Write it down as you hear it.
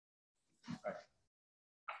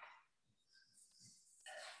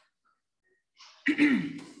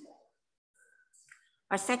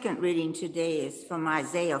Our second reading today is from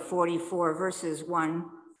Isaiah 44, verses 1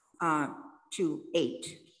 to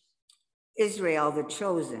 8. Israel, the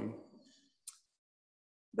chosen.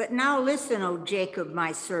 But now listen, O Jacob,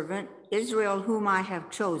 my servant, Israel, whom I have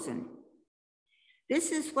chosen.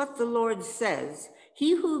 This is what the Lord says,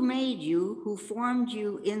 he who made you, who formed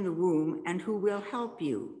you in the womb, and who will help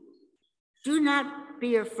you. Do not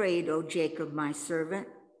be afraid, O Jacob, my servant,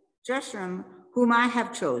 Jeshurun, whom I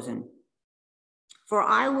have chosen. For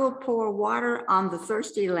I will pour water on the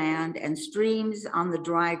thirsty land and streams on the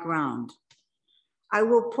dry ground. I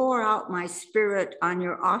will pour out my spirit on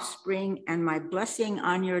your offspring and my blessing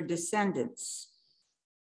on your descendants.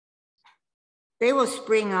 They will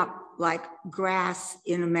spring up like grass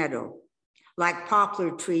in a meadow, like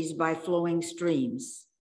poplar trees by flowing streams.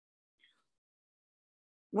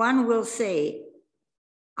 One will say,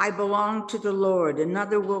 I belong to the Lord.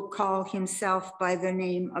 Another will call himself by the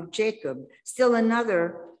name of Jacob. Still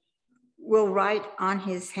another will write on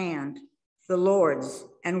his hand, the Lord's,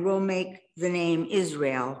 and will make the name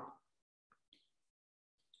Israel.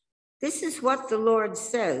 This is what the Lord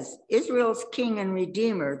says, Israel's King and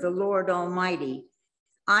Redeemer, the Lord Almighty.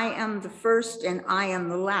 I am the first and I am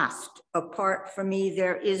the last. Apart from me,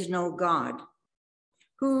 there is no God.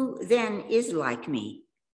 Who then is like me?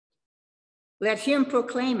 Let him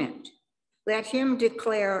proclaim it. Let him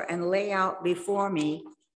declare and lay out before me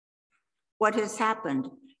what has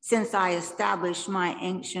happened since I established my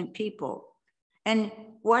ancient people and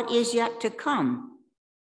what is yet to come.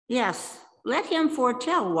 Yes, let him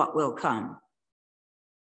foretell what will come.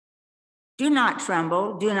 Do not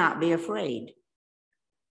tremble, do not be afraid.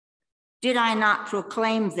 Did I not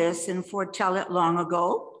proclaim this and foretell it long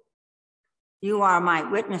ago? You are my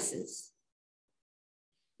witnesses.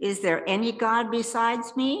 Is there any God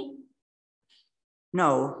besides me?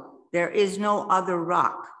 No, there is no other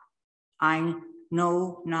rock. I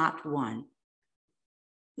know not one.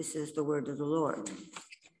 This is the word of the Lord.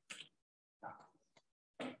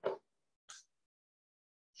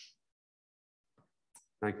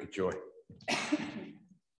 Thank you, Joy.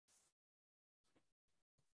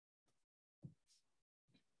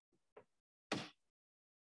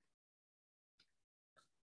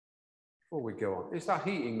 Before we go on, is that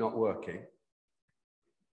heating not working?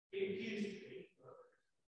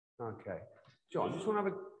 Okay. John, just want to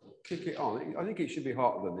have a kick it on. I think it should be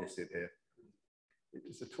hotter than this in here.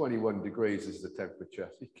 It's a 21 degrees is the temperature.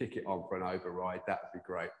 So you kick it on for an override, that would be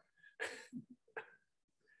great.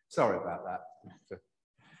 Sorry about that.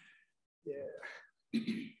 Yeah.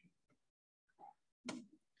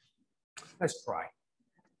 Let's pray.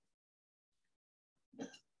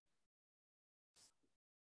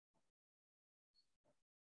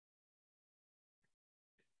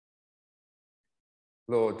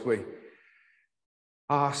 Lord, we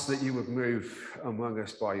ask that you would move among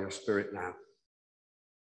us by your Spirit now.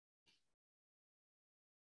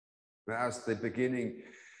 As at the beginning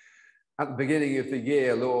of the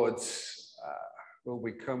year, Lord, will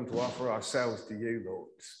we come to offer ourselves to you, Lord?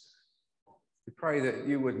 We pray that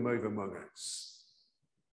you would move among us,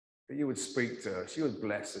 that you would speak to us, you would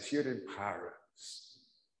bless us, you would empower us.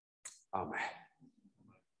 Amen.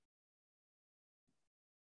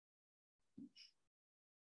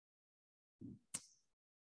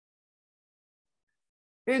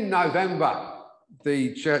 In November,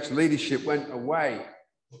 the church leadership went away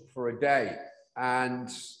for a day, and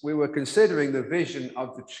we were considering the vision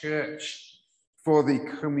of the church for the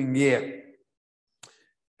coming year.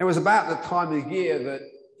 It was about the time of year that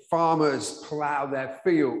farmers plough their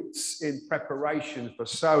fields in preparation for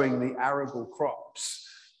sowing the arable crops.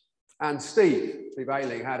 And Steve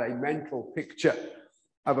Ayling had a mental picture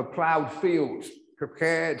of a ploughed field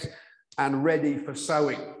prepared and ready for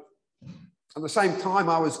sowing. At the same time,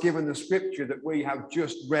 I was given the scripture that we have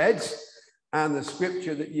just read and the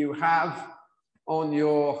scripture that you have on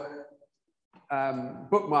your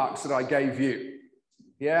bookmarks that I gave you.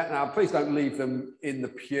 Yeah, now please don't leave them in the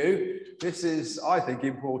pew. This is, I think,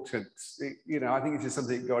 important. I think this is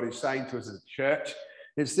something God is saying to us as a church.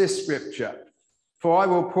 It's this scripture. For I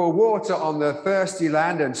will pour water on the thirsty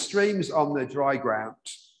land and streams on the dry ground.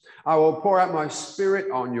 I will pour out my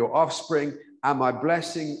spirit on your offspring and my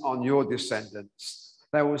blessing on your descendants.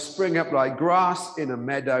 They will spring up like grass in a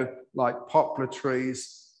meadow, like poplar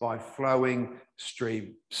trees by flowing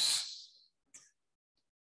streams.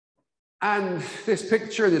 And this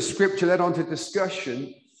picture and this scripture led on to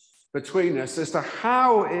discussion between us as to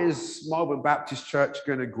how is Melbourne Baptist Church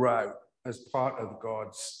going to grow as part of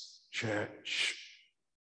God's church.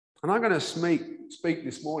 And I'm going to speak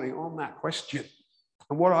this morning on that question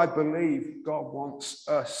and what I believe God wants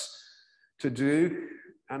us to do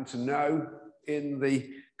and to know in the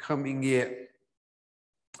coming year.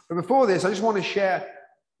 But before this, I just want to share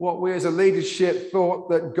what we as a leadership thought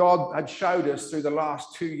that God had showed us through the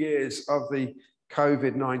last 2 years of the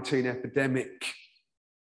COVID-19 epidemic.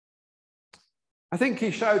 I think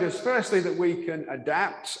he showed us, firstly, that we can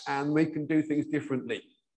adapt and we can do things differently.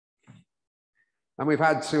 And we've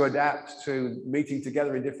had to adapt to meeting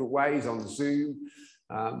together in different ways on Zoom,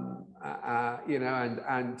 and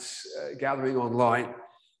gathering online.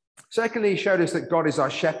 Secondly, he showed us that God is our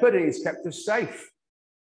shepherd and he's kept us safe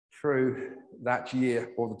through that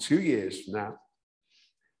year or the 2 years now.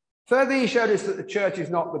 Thirdly, he showed us that the church is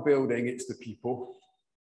not the building, it's the people.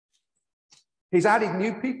 He's added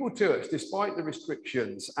new people to us despite the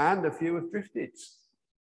restrictions, and a few have drifted.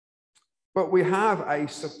 But we have a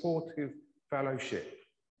supportive fellowship.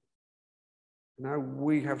 Now,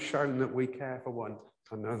 we have shown that we care for one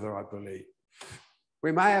another, I believe.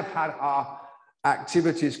 We may have had our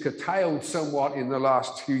activities curtailed somewhat in the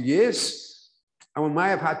last 2 years, and we may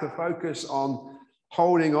have had to focus on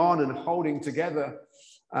holding on and holding together,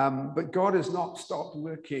 but God has not stopped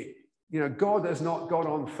working. God has not gone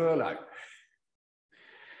on furlough.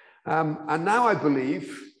 And now I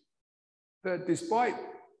believe that despite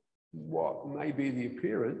what may be the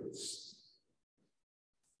appearance,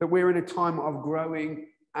 that we're in a time of growing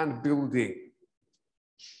and building.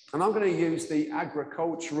 And I'm going to use the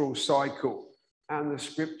agricultural cycle and the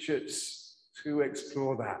scriptures to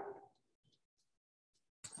explore that.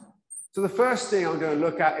 So the first thing I'm going to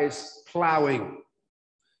look at is ploughing.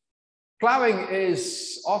 Ploughing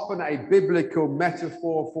is often a biblical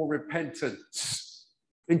metaphor for repentance.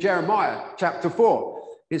 In Jeremiah chapter 4,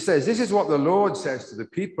 it says, "This is what the Lord says to the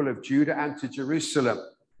people of Judah and to Jerusalem.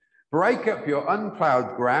 Break up your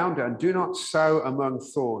unplowed ground and do not sow among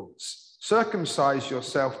thorns. Circumcise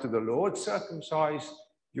yourself to the Lord, circumcise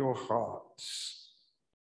your hearts."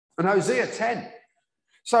 And Hosea 10,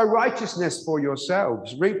 "Sow righteousness for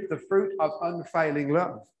yourselves, reap the fruit of unfailing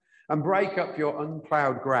love, and break up your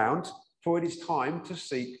unplowed ground, for it is time to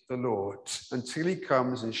seek the Lord until he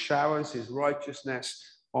comes and showers his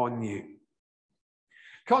righteousness on you."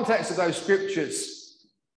 Context of those scriptures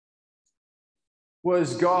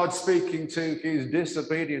was God speaking to his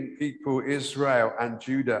disobedient people, Israel and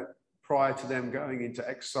Judah, prior to them going into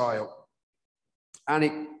exile. And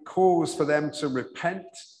it calls for them to repent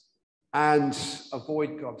and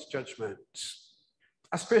avoid God's judgment.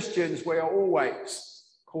 As Christians, we are always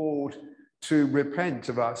called to repent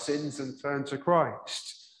of our sins and turn to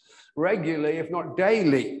Christ regularly, if not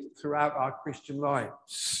daily, throughout our Christian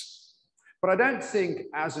lives. But I don't think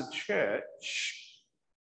as a church,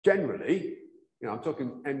 generally, I'm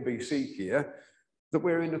talking MBC here, that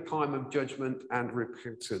we're in a time of judgment and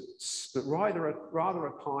repentance, but rather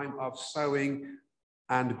a time of sowing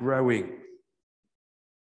and growing.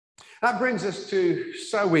 That brings us to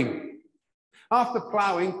sowing. After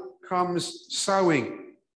ploughing comes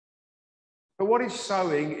sowing. But what is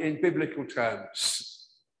sowing in biblical terms?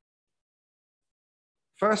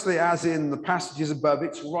 Firstly, as in the passages above,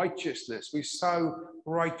 it's righteousness. We sow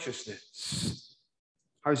righteousness.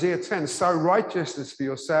 Hosea 10, "Sow righteousness for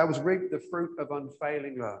yourselves, reap the fruit of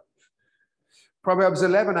unfailing love." Proverbs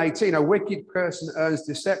 11:18, "A wicked person earns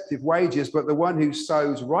deceptive wages, but the one who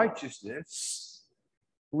sows righteousness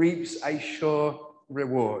reaps a sure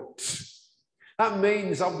reward." That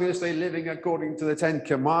means, obviously, living according to the 10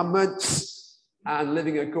 Commandments and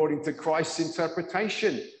living according to Christ's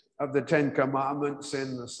interpretation of the 10 Commandments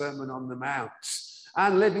in the Sermon on the Mount,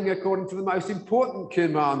 and living according to the most important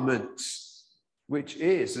commandment, which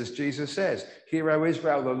is, as Jesus says, "Hear, O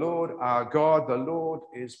Israel, the Lord our God, the Lord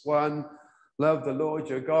is one. Love the Lord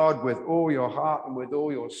your God with all your heart and with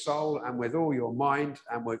all your soul and with all your mind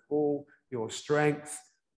and with all your strength."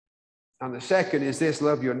 And the second is this: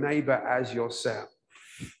 love your neighbor as yourself.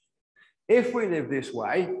 If we live this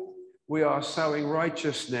way, we are sowing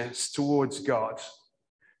righteousness towards God.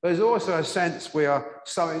 There's also a sense we are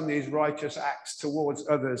sowing these righteous acts towards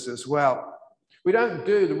others as well. We don't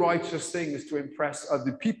do the righteous things to impress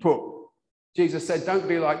other people. Jesus said, "Don't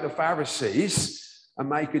be like the Pharisees and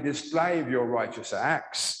make a display of your righteous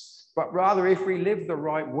acts, but rather if we live the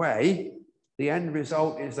right way, the end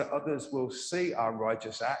result is that others will see our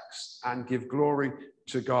righteous acts and give glory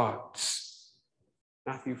to God."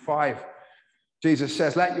 Matthew 5, Jesus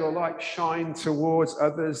says, "Let your light shine towards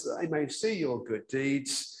others that they may see your good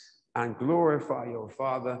deeds and glorify your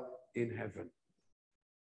Father in heaven."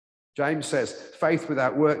 James says, "Faith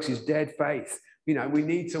without works is dead faith." We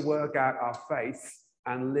need to work out our faith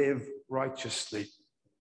and live righteously.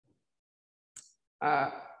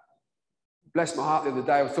 Bless my heart, the other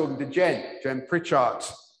day I was talking to Jen Pritchard,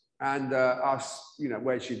 and asked,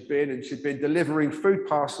 where she'd been, and she'd been delivering food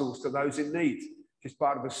parcels to those in need. She's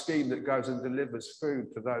part of a scheme that goes and delivers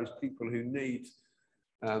food to those people who need,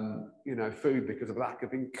 food because of lack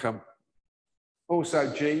of income.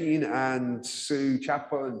 Also, Jean and Sue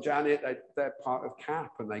Chappell and Janet, they're part of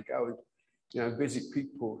CAP, and they go and visit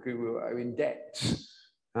people who are in debt.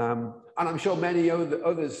 And I'm sure many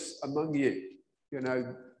others among you,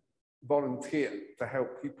 volunteer to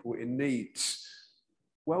help people in need.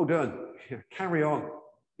 Well done. Carry on.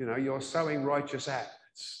 You're sowing righteous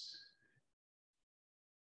acts.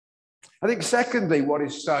 I think secondly, what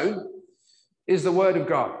is sown is the word of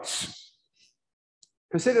God.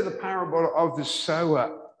 Consider the parable of the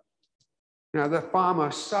sower. The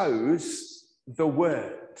farmer sows the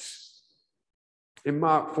word. In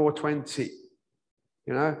Mark 4:20,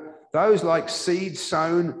 those like seed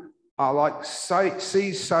sown are like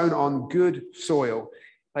seeds sown on good soil.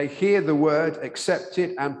 They hear the word, accept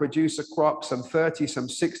it, and produce a crop, some 30, some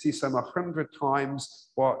 60, some 100 times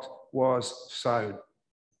what was sown.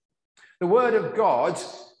 The word of God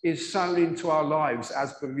is sown into our lives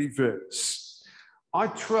as believers. I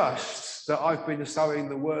trust that I've been sowing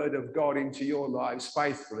the word of God into your lives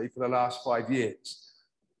faithfully for the last 5 years.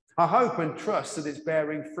 I hope and trust that it's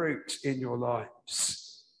bearing fruit in your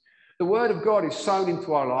lives. The word of God is sown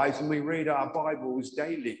into our lives when we read our Bibles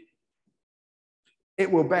daily. It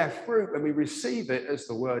will bear fruit when we receive it as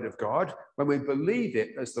the word of God, when we believe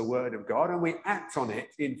it as the word of God, and we act on it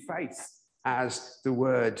in faith as the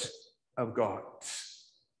word of God.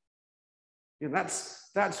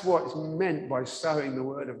 That's what's meant by sowing the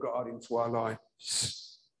word of God into our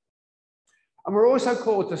lives. And we're also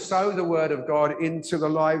called to sow the word of God into the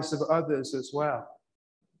lives of others as well.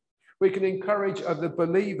 We can encourage other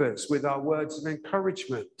believers with our words of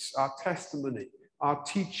encouragement, our testimony, our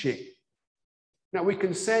teaching. Now, we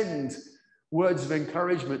can send words of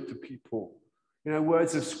encouragement to people,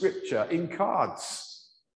 words of scripture in cards.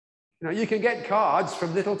 You can get cards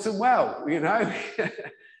from Littleton Well,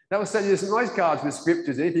 They'll send you some nice cards with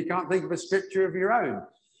scriptures in if you can't think of a scripture of your own.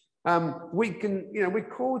 We're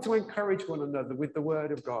called to encourage one another with the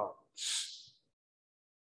word of God.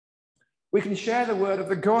 We can share the word of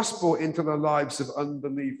the gospel into the lives of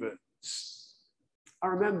unbelievers. I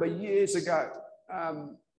remember years ago,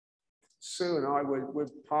 Sue and I were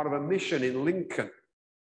part of a mission in Lincoln,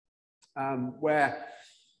 where,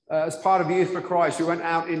 as part of Youth for Christ, we went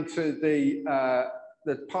out into the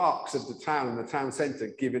parks of the town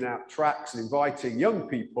centre, giving out tracts and inviting young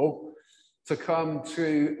people to come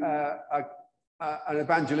to an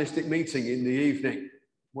evangelistic meeting in the evening,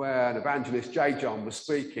 where an evangelist, J. John, was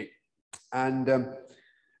speaking. And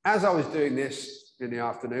as I was doing this in the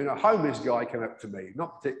afternoon, a homeless guy came up to me.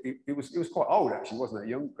 Not particularly, he was quite old actually, wasn't a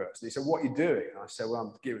young person. He said, "What are you doing?" And I said, "Well,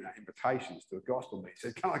 I'm giving out invitations to a gospel meeting." He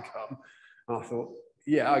said, "Can I come?" And I thought,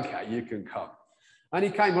 "Yeah, okay, you can come." And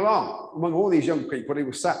he came along among all these young people. He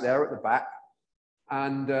was sat there at the back,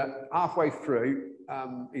 and halfway through,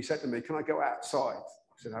 he said to me, "Can I go outside?"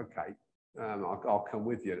 I said, "Okay, I'll come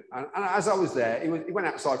with you." And as I was there, he went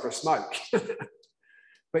outside for a smoke.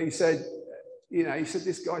 But he said,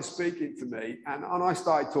 this guy's speaking to me, and I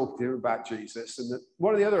started talking to him about Jesus, and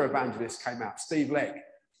one of the other evangelists came out, Steve Legg,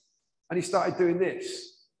 and he started doing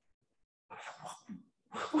this. I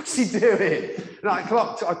thought, what's he doing? And I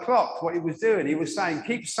clocked what he was doing. He was saying,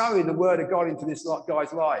 keep sowing the word of God into this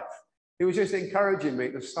guy's life. He was just encouraging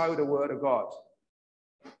me to sow the word of God.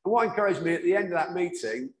 And what encouraged me at the end of that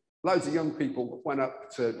meeting, loads of young people went up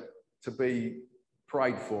to be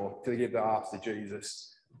prayed for, to give their hearts to Jesus.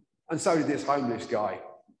 And so did this homeless guy,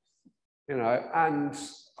 and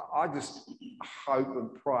I just hope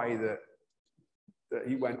and pray that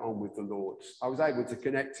he went on with the Lord. I was able to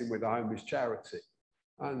connect him with a homeless charity,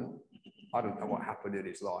 and I don't know what happened in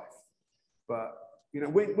his life, but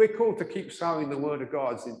we're called to keep sowing the word of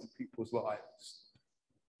God into people's lives.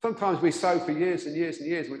 Sometimes we sow for years and years and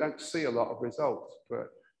years, we don't see a lot of results, but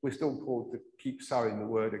we're still called to keep sowing the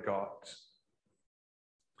word of God.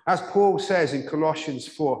 As Paul says in Colossians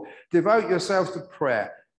 4, devote yourselves to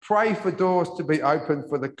prayer. Pray for doors to be opened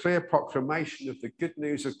for the clear proclamation of the good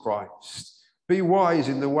news of Christ. Be wise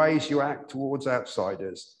in the ways you act towards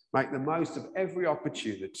outsiders. Make the most of every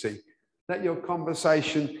opportunity. Let your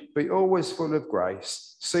conversation be always full of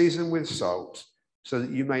grace, seasoned with salt, so that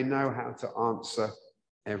you may know how to answer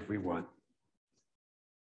everyone.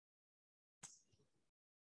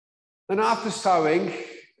 And after sowing,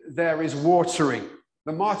 there is watering.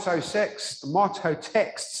 The motto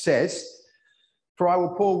text says, "For I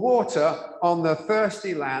will pour water on the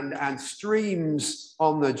thirsty land and streams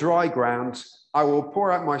on the dry ground. I will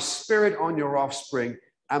pour out my spirit on your offspring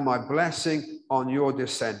and my blessing on your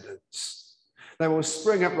descendants. They will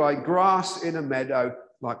spring up like grass in a meadow,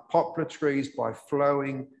 like poplar trees by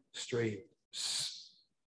flowing streams.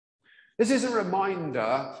 This is a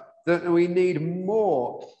reminder that we need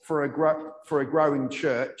more for a growing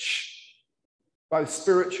church, both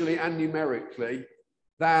spiritually and numerically,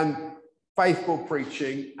 than faithful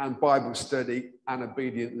preaching and Bible study and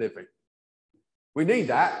obedient living. We need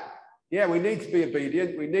that. Yeah, we need to be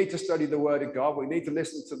obedient. We need to study the Word of God. We need to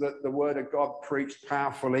listen to the Word of God preached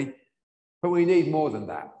powerfully. But we need more than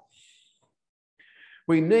that.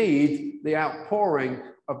 We need the outpouring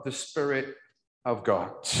of the Spirit of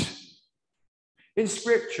God. In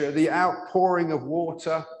Scripture, the outpouring of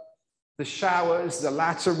water, the showers, the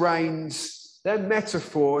latter rains, they're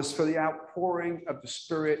metaphors for the outpouring of the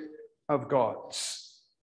Spirit of God.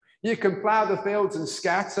 You can plough the fields and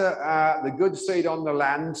scatter the good seed on the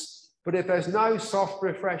land, but if there's no soft,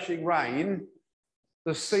 refreshing rain,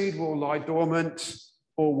 the seed will lie dormant,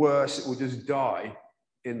 or worse, it will just die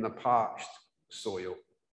in the parched soil.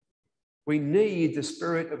 We need the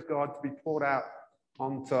Spirit of God to be poured out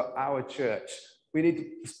onto our church. We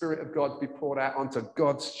need the Spirit of God to be poured out onto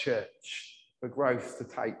God's church for growth to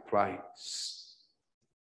take place.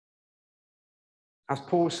 As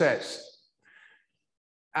Paul says,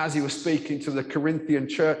 as he was speaking to the Corinthian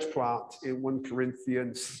church plant in 1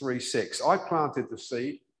 Corinthians 3:6, I planted the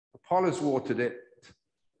seed, Apollos watered it,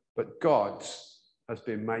 but God has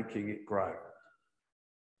been making it grow.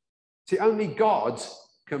 See, only God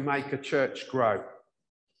can make a church grow.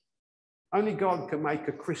 Only God can make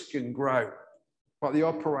a Christian grow by the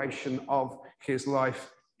operation of his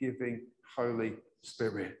life-giving Holy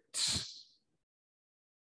Spirit.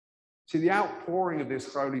 See, the outpouring of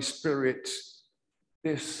this Holy Spirit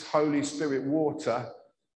water,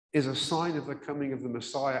 is a sign of the coming of the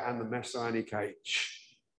Messiah and the Messianic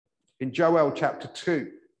age. In Joel chapter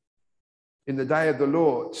 2, in the day of the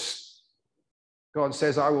Lord, God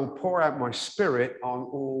says, I will pour out my Spirit on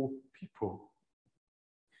all people.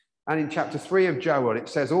 And in chapter 3 of Joel, it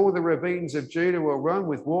says, all the ravines of Judah will run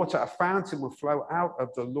with water, a fountain will flow out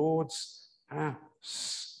of the Lord's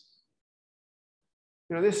house.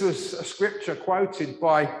 You know, this was a scripture quoted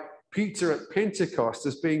by Peter at Pentecost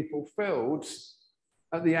as being fulfilled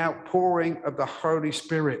at the outpouring of the Holy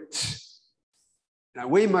Spirit. Now,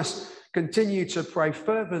 we must continue to pray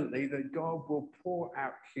fervently that God will pour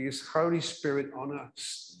out his Holy Spirit on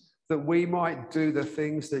us, that we might do the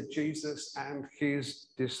things that Jesus and his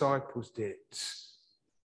disciples did.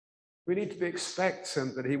 We need to be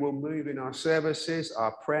expectant that he will move in our services,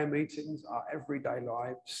 our prayer meetings, our everyday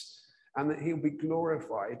lives, and that he'll be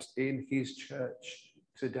glorified in his church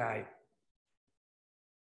today.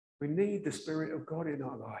 We need the Spirit of God in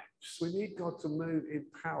our lives. We need God to move in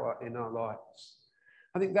power in our lives.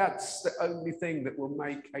 I think that's the only thing that will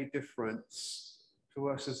make a difference to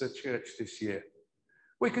us as a church this year.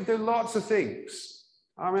 We could do lots of things.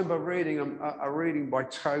 I remember reading a reading by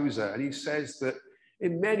Tozer, and he says that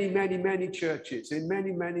in many, many, many churches, in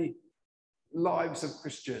many, many lives of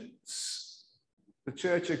Christians, the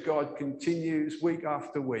Church of God continues week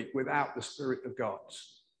after week without the Spirit of God.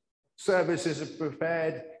 Services are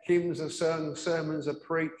prepared, hymns are sung, sermons are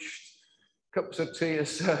preached, cups of tea are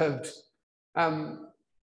served,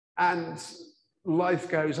 and life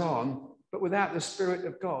goes on. But without the Spirit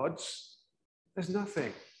of God, there's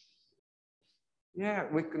nothing. Yeah,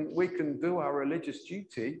 we can do our religious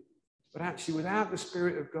duty, but actually without the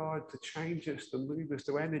Spirit of God to change us, to move us,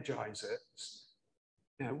 to energize us,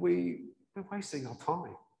 you know, we're wasting our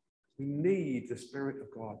time. We need the Spirit of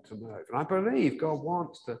God to move. And I believe God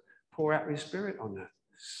wants to pour out his Spirit on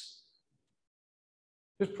us.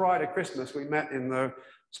 Just prior to Christmas, we met in the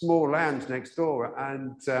small lounge next door,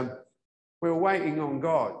 and we were waiting on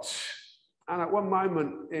God. And at one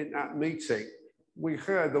moment in that meeting, we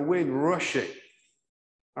heard the wind rushing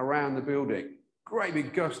around the building, great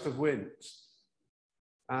big gust of wind.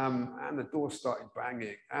 And the door started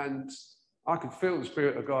banging, and I could feel the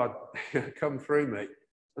Spirit of God come through me,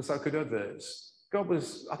 and so could others.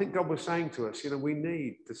 I think God was saying to us, you know, we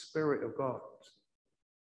need the Spirit of God.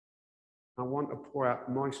 I want to pour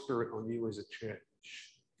out my Spirit on you as a church.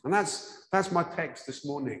 And that's my text this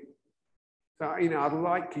morning. So, you know, I'd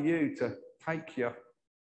like you to take your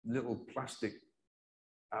little plastic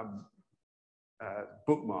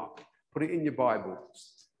bookmark, put it in your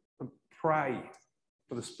Bibles, and pray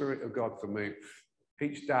for the Spirit of God to move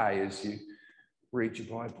each day as you read your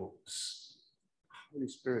Bibles. Holy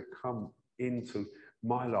Spirit, come into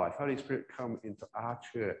my life. Holy Spirit, come into our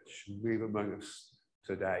church and move among us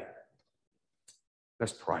today.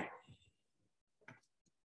 Let's pray.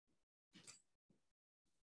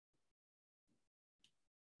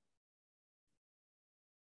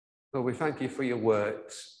 Lord, we thank you for your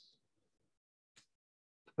words.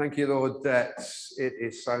 Thank you, Lord, that it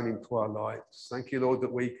is sown into our lives. Thank you, Lord,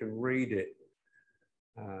 that we can read it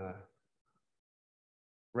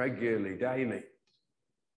regularly, daily.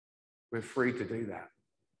 We're free to do that.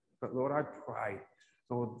 But Lord, I pray,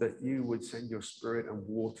 Lord, that you would send your spirit and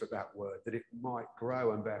water that word, that it might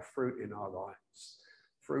grow and bear fruit in our lives,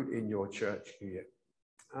 fruit in your church here,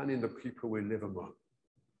 and in the people we live among.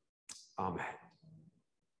 Amen.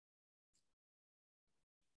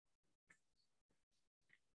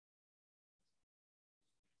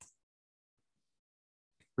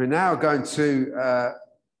 We're now going to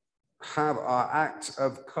have our act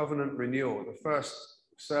of covenant renewal, the first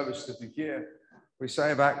service of the year. We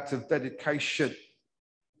say of act of dedication.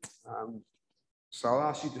 So I'll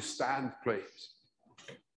ask you to stand, please.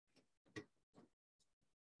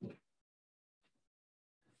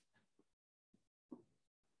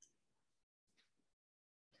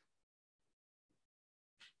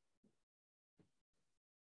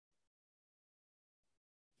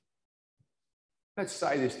 Let's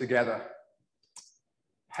say this together.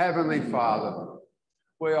 Heavenly Father,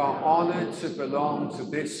 we are honored to belong to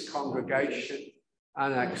this congregation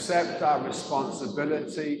and accept our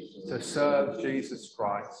responsibility to serve Jesus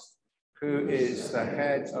Christ, who is the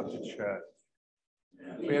head of the church.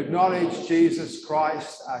 We acknowledge Jesus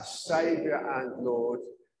Christ as Savior and Lord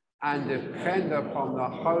and depend upon the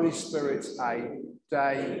Holy Spirit's aid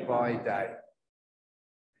day by day.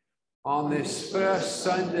 On this first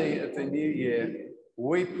Sunday of the new year,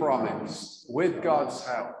 we promise, with God's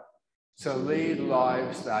help, to lead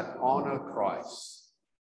lives that honor Christ.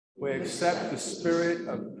 We accept the spirit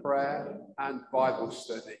of prayer and Bible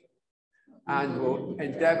study and will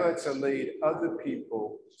endeavor to lead other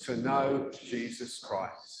people to know Jesus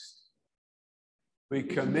Christ. We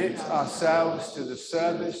commit ourselves to the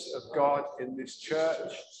service of God in this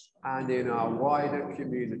church and in our wider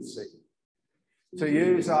community, to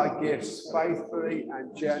use our gifts faithfully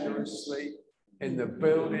and generously in the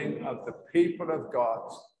building of the people of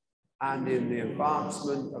God and in the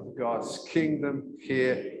advancement of God's kingdom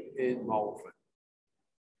here in Malvern.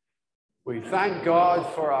 We thank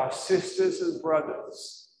God for our sisters and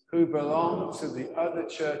brothers who belong to the other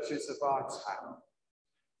churches of our town.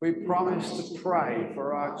 We promise to pray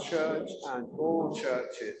for our church and all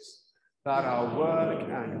churches that our work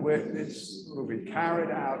and witness will be carried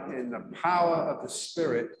out in the power of the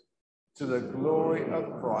Spirit to the glory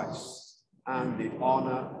of Christ and the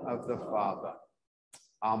honor of the Father.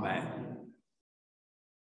 Amen.